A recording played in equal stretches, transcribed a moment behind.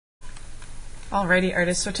Alrighty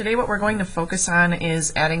artists, so today what we're going to focus on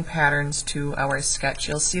is adding patterns to our sketch.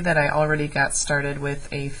 You'll see that I already got started with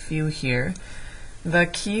a few here. The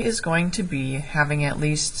key is going to be having at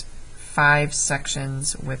least 5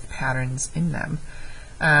 sections with patterns in them.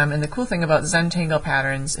 And the cool thing about Zentangle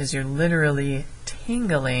patterns is you're literally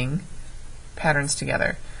tangling patterns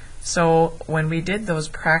together. So when we did those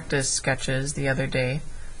practice sketches the other day,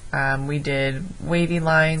 we did wavy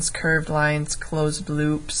lines, curved lines, closed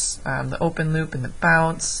loops, the open loop and the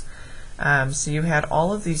bounce. So you had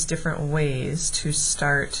all of these different ways to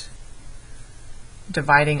start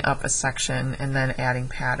dividing up a section and then adding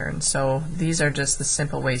patterns. So these are just the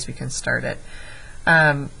simple ways we can start it.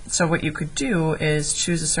 So what you could do is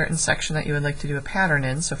choose a certain section that you would like to do a pattern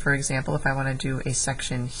in. So for example, if I want to do a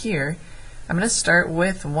section here, I'm going to start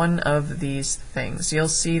with one of these things. You'll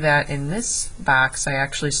see that in this box I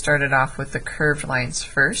actually started off with the curved lines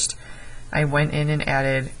first. I went in and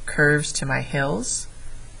added curves to my hills,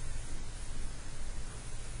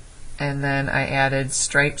 and then I added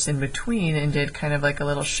stripes in between and did kind of like a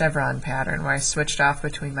little chevron pattern where I switched off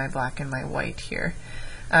between my black and my white here.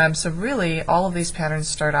 So really all of these patterns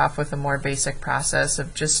start off with a more basic process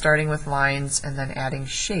of just starting with lines and then adding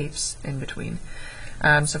shapes in between.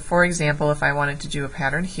 So for example, if I wanted to do a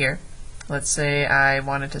pattern here, let's say I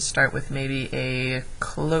wanted to start with maybe a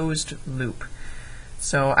closed loop.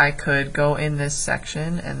 So I could go in this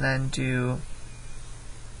section and then do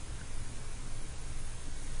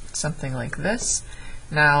something like this.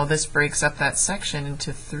 Now this breaks up that section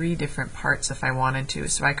into 3 different parts if I wanted to.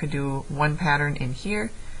 So I could do one pattern in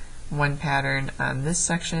here, one pattern on this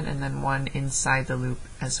section, and then one inside the loop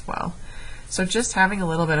as well. So just having a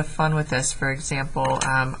little bit of fun with this. For example,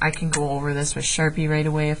 I can go over this with Sharpie right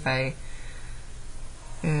away if I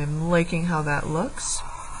am liking how that looks.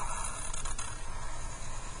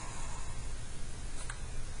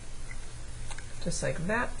 Just like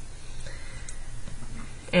that.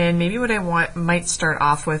 And maybe what I might start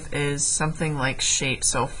off with is something like shape.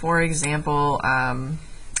 So for example,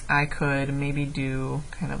 I could maybe do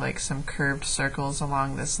kind of like some curved circles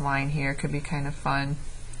along this line here. Could be kind of fun.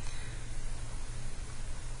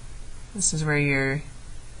 This is where your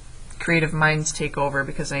creative minds take over,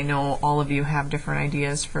 because I know all of you have different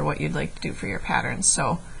ideas for what you'd like to do for your patterns.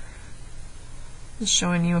 So just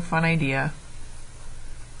showing you a fun idea.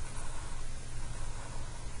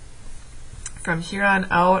 From here on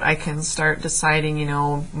out I can start deciding,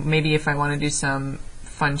 maybe if I want to do some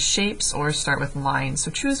fun shapes or start with lines.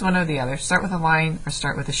 So choose one or the other. Start with a line or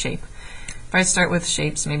start with a shape. If I start with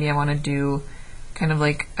shapes, maybe I want to do kind of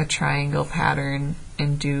like a triangle pattern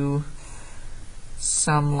and do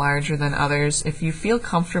some larger than others. If you feel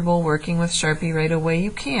comfortable working with Sharpie right away,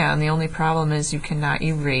 you can. The only problem is you cannot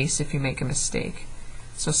erase if you make a mistake.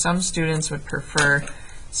 So some students would prefer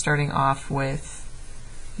starting off with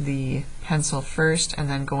the pencil first and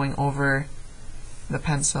then going over the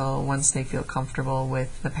pencil once they feel comfortable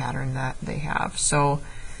with the pattern that they have. So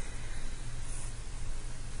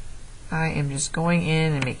I am just going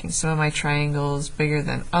in and making some of my triangles bigger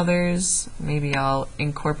than others. Maybe I'll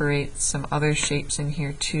incorporate some other shapes in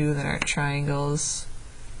here too that aren't triangles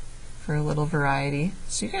for a little variety.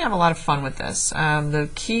 So you can have a lot of fun with this. The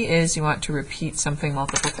key is you want to repeat something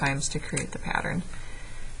multiple times to create the pattern.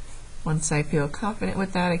 Once I feel confident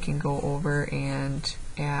with that, I can go over and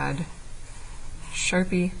add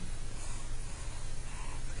Sharpie.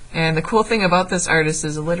 And the cool thing about this artist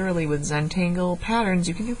is literally with Zentangle patterns,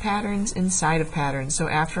 you can do patterns inside of patterns. So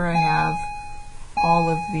after I have all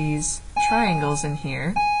of these triangles in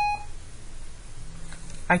here,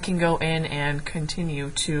 I can go in and continue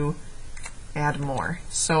to add more.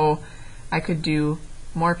 So I could do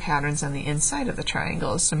more patterns on the inside of the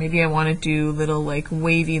triangles. So maybe I want to do little like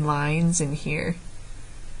wavy lines in here.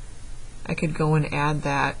 I could go and add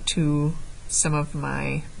that to some of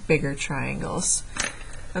my bigger triangles.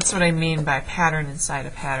 That's what I mean by pattern inside a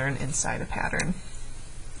pattern inside a pattern.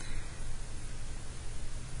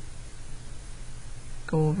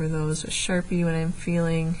 Go over those with Sharpie when I'm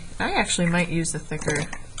feeling. I actually might use the thicker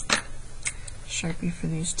Sharpie for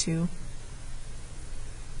these two.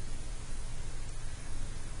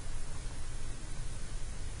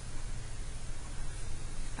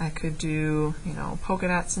 I could do, polka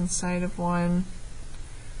dots inside of one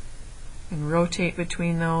and rotate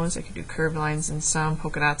between those. I could do curved lines in some,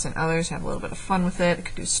 polka dots in others, have a little bit of fun with it. I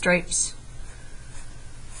could do stripes.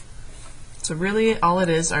 So really all it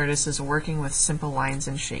is, artists, is working with simple lines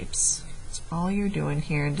and shapes. That's all you're doing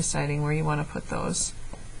here and deciding where you want to put those.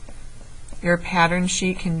 Your pattern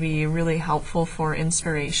sheet can be really helpful for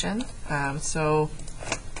inspiration. So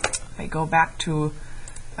if I go back to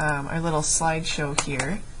our little slideshow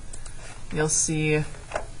here, you'll see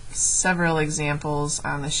several examples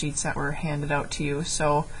on the sheets that were handed out to you.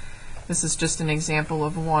 So this is just an example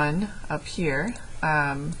of one up here,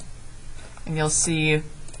 and you'll see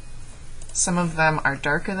some of them are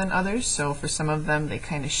darker than others, so for some of them they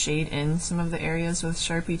kind of shade in some of the areas with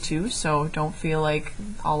Sharpie too, so don't feel like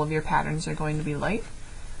all of your patterns are going to be light.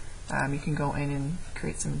 You can go in and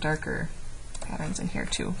create some darker patterns in here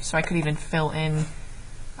too. So I could even fill in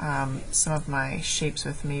some of my shapes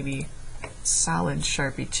with maybe solid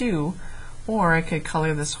Sharpie too, or I could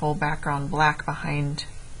color this whole background black behind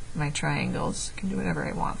my triangles. I can do whatever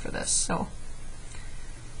I want for this. So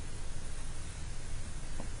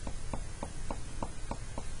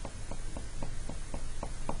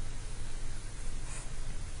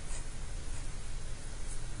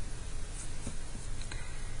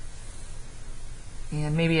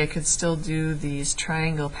and maybe I could still do these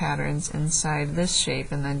triangle patterns inside this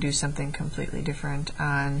shape and then do something completely different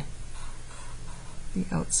on the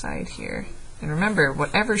outside here. And remember,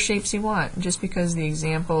 whatever shapes you want, just because the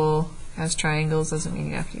example has triangles doesn't mean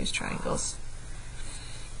you have to use triangles.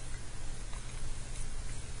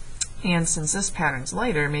 And since this pattern's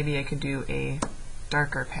lighter, maybe I could do a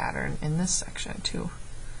darker pattern in this section too.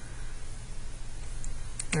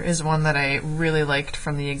 There is one that I really liked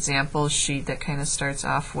from the example sheet that kind of starts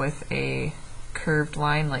off with a curved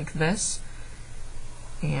line like this,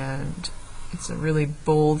 and it's a really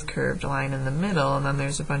bold curved line in the middle, and then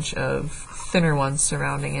there's a bunch of thinner ones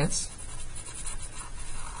surrounding it.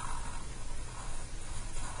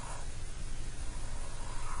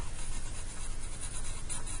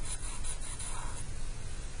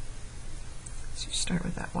 So you start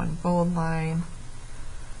with that one bold line.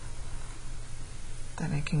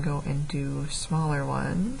 Then I can go and do smaller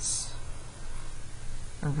ones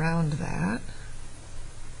around that.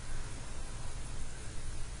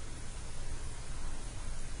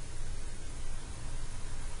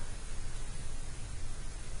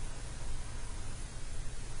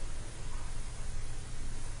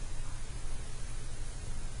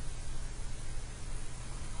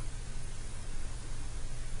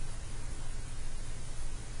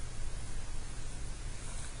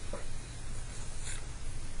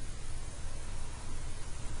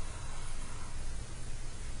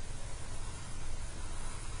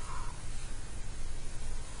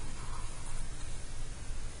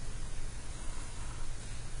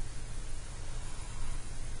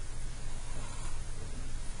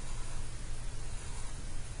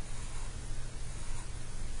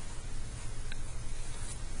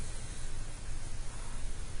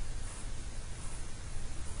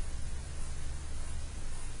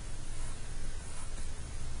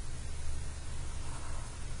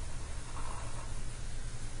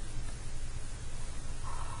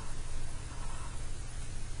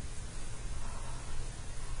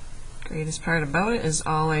 Greatest part about it is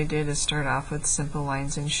all I did is start off with simple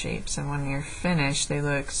lines and shapes, and when you're finished they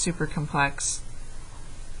look super complex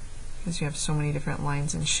because you have so many different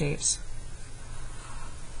lines and shapes.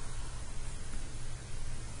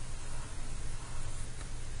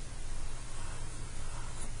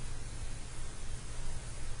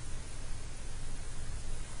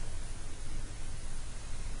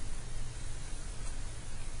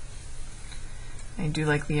 I do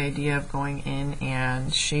like the idea of going in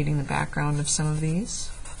and shading the background of some of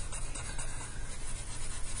these.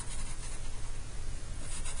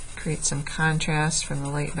 Create some contrast from the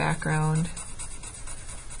light background.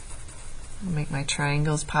 Make my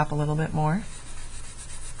triangles pop a little bit more.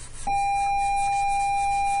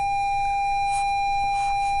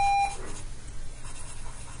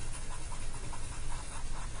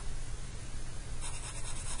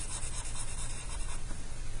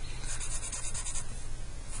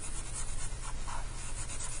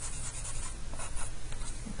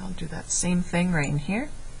 I'll do that same thing right in here.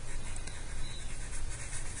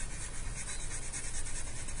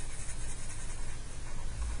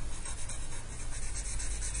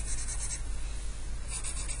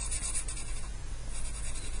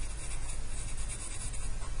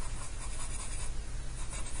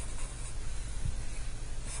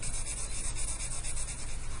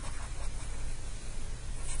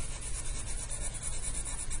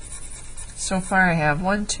 So far I have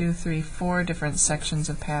 4 different sections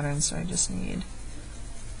of patterns, so I just need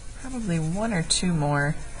probably 1 or 2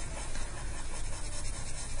 more.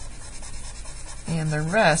 And the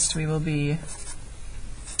rest we will be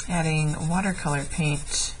adding watercolor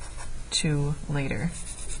paint to later.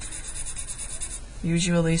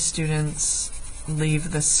 Usually students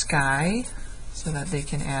leave the sky so that they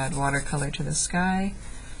can add watercolor to the sky.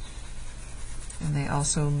 And they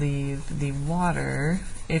also leave the water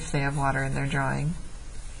if they have water in their drawing.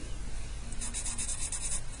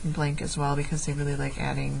 blank as well because they really like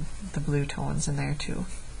adding the blue tones in there too.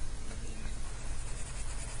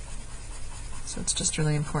 So it's just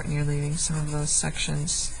really important you're leaving some of those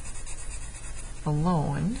sections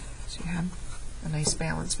alone so you have a nice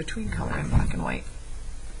balance between color and black and white.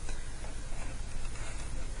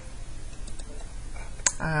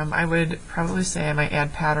 I would probably say I might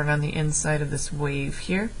add pattern on the inside of this wave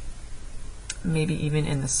here, maybe even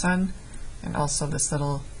in the sun, and also this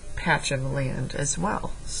little patch of land as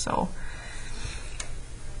well. So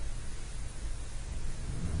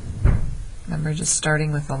remember, just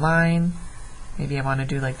starting with a line. Maybe I want to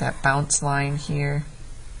do like that bounce line here.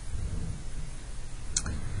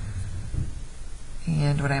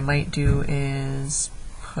 And what I might do is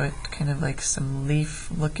put kind of like some leaf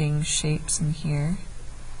looking shapes in here.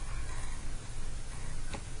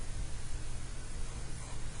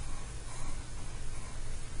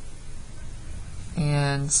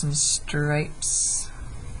 And some stripes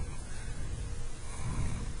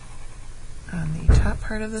on the top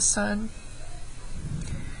part of the sun.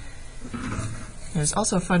 There's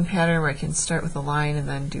also a fun pattern where I can start with a line and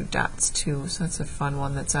then do dots too, so that's a fun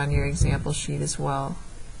one that's on your example sheet as well.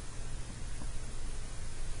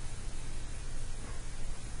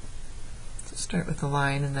 So start with a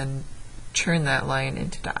line and then turn that line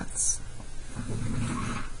into dots.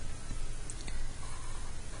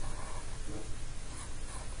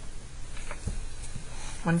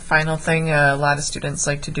 One final thing a lot of students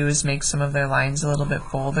like to do is make some of their lines a little bit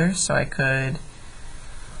bolder, so I could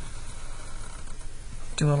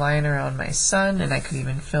do a line around my sun and I could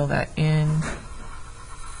even fill that in.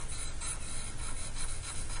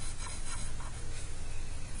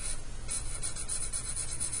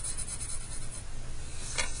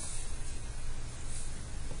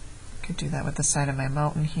 Could do that with the side of my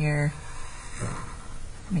mountain here.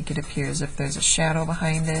 Make it appear as if there's a shadow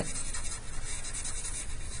behind it.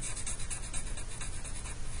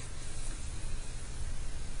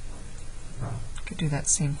 Could do that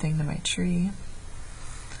same thing to my tree.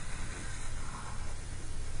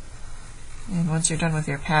 And once you're done with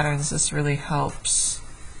your patterns, this really helps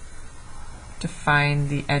define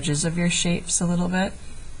the edges of your shapes a little bit.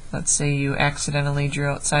 Let's say you accidentally drew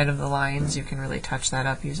outside of the lines, you can really touch that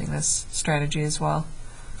up using this strategy as well.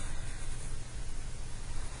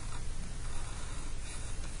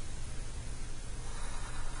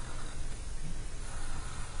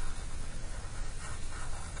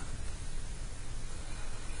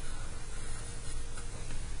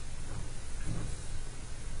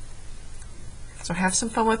 So have some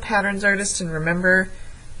fun with patterns, artists, and remember,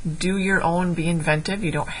 do your own, be inventive.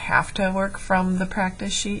 You don't have to work from the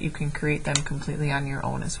practice sheet. You can create them completely on your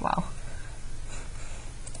own as well.